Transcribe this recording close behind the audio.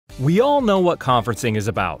We all know what conferencing is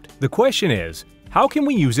about. The question is, how can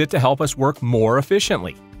we use it to help us work more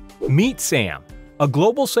efficiently? Meet Sam, a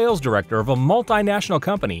global sales director of a multinational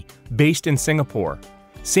company based in Singapore.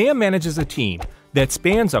 Sam manages a team that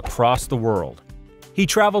spans across the world. He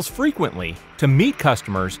travels frequently to meet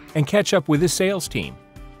customers and catch up with his sales team.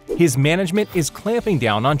 His management is clamping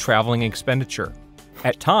down on traveling expenditure.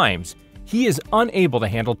 At times, he is unable to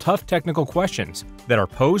handle tough technical questions that are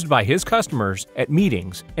posed by his customers at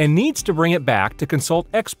meetings and needs to bring it back to consult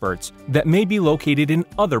experts that may be located in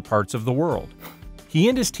other parts of the world. He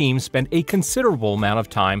and his team spend a considerable amount of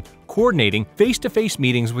time coordinating face-to-face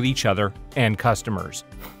meetings with each other and customers.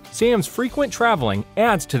 Sam's frequent traveling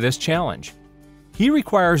adds to this challenge. He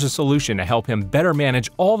requires a solution to help him better manage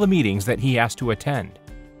all the meetings that he has to attend.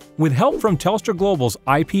 With help from Telstra Global's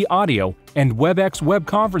IP audio and WebEx web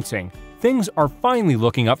conferencing, things are finally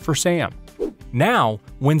looking up for Sam. Now,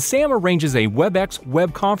 when Sam arranges a WebEx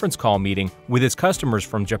web conference call meeting with his customers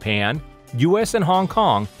from Japan, US, and Hong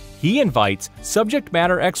Kong, he invites subject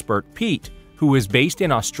matter expert Pete, who is based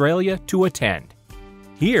in Australia, to attend.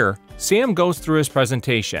 Here, Sam goes through his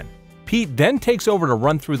presentation. Pete then takes over to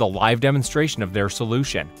run through the live demonstration of their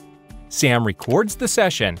solution. Sam records the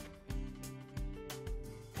session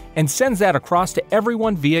and sends that across to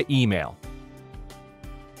everyone via email.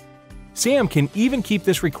 Sam can even keep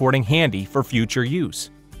this recording handy for future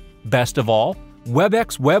use. Best of all,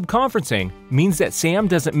 WebEx web conferencing means that Sam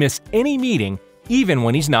doesn't miss any meeting even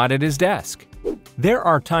when he's not at his desk. There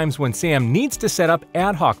are times when Sam needs to set up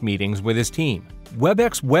ad hoc meetings with his team.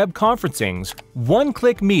 WebEx web conferencing's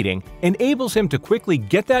one-click meeting enables him to quickly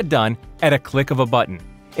get that done at a click of a button.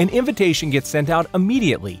 An invitation gets sent out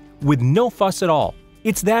immediately with no fuss at all.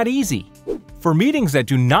 It's that easy. For meetings that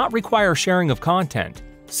do not require sharing of content,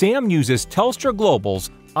 Sam uses Telstra Global's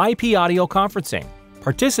IP audio conferencing.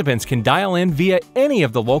 Participants can dial in via any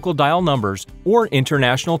of the local dial numbers or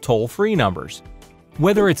international toll-free numbers.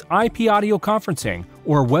 Whether it's IP audio conferencing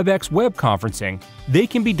or WebEx web conferencing, they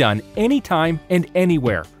can be done anytime and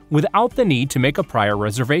anywhere without the need to make a prior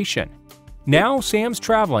reservation. Now Sam's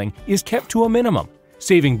traveling is kept to a minimum,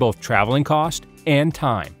 saving both traveling cost and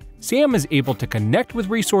time. Sam is able to connect with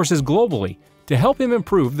resources globally to help him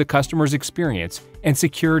improve the customer's experience and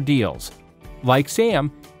secure deals. Like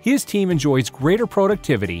Sam, his team enjoys greater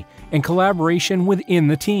productivity and collaboration within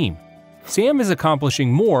the team. Sam is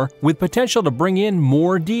accomplishing more with potential to bring in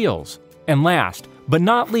more deals. And last, but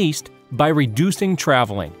not least, by reducing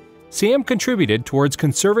traveling. Sam contributed towards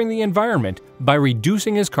conserving the environment by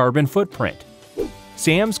reducing his carbon footprint.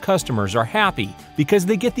 Sam's customers are happy because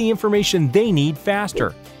they get the information they need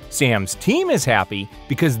faster. Sam's team is happy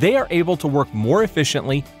because they are able to work more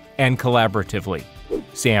efficiently and collaboratively.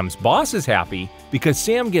 Sam's boss is happy because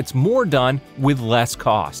Sam gets more done with less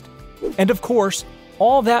cost. And of course,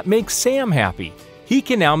 all that makes Sam happy. He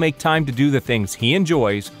can now make time to do the things he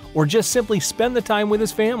enjoys or just simply spend the time with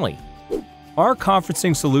his family. Our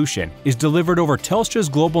conferencing solution is delivered over Telstra's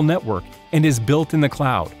global network and is built in the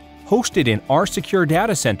cloud, hosted in our secure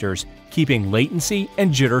data centers, keeping latency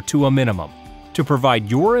and jitter to a minimum, to provide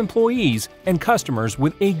your employees and customers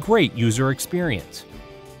with a great user experience.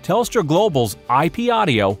 Telstra Global's IP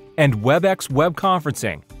audio and WebEx web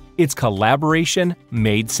conferencing. It's collaboration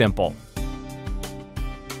made simple.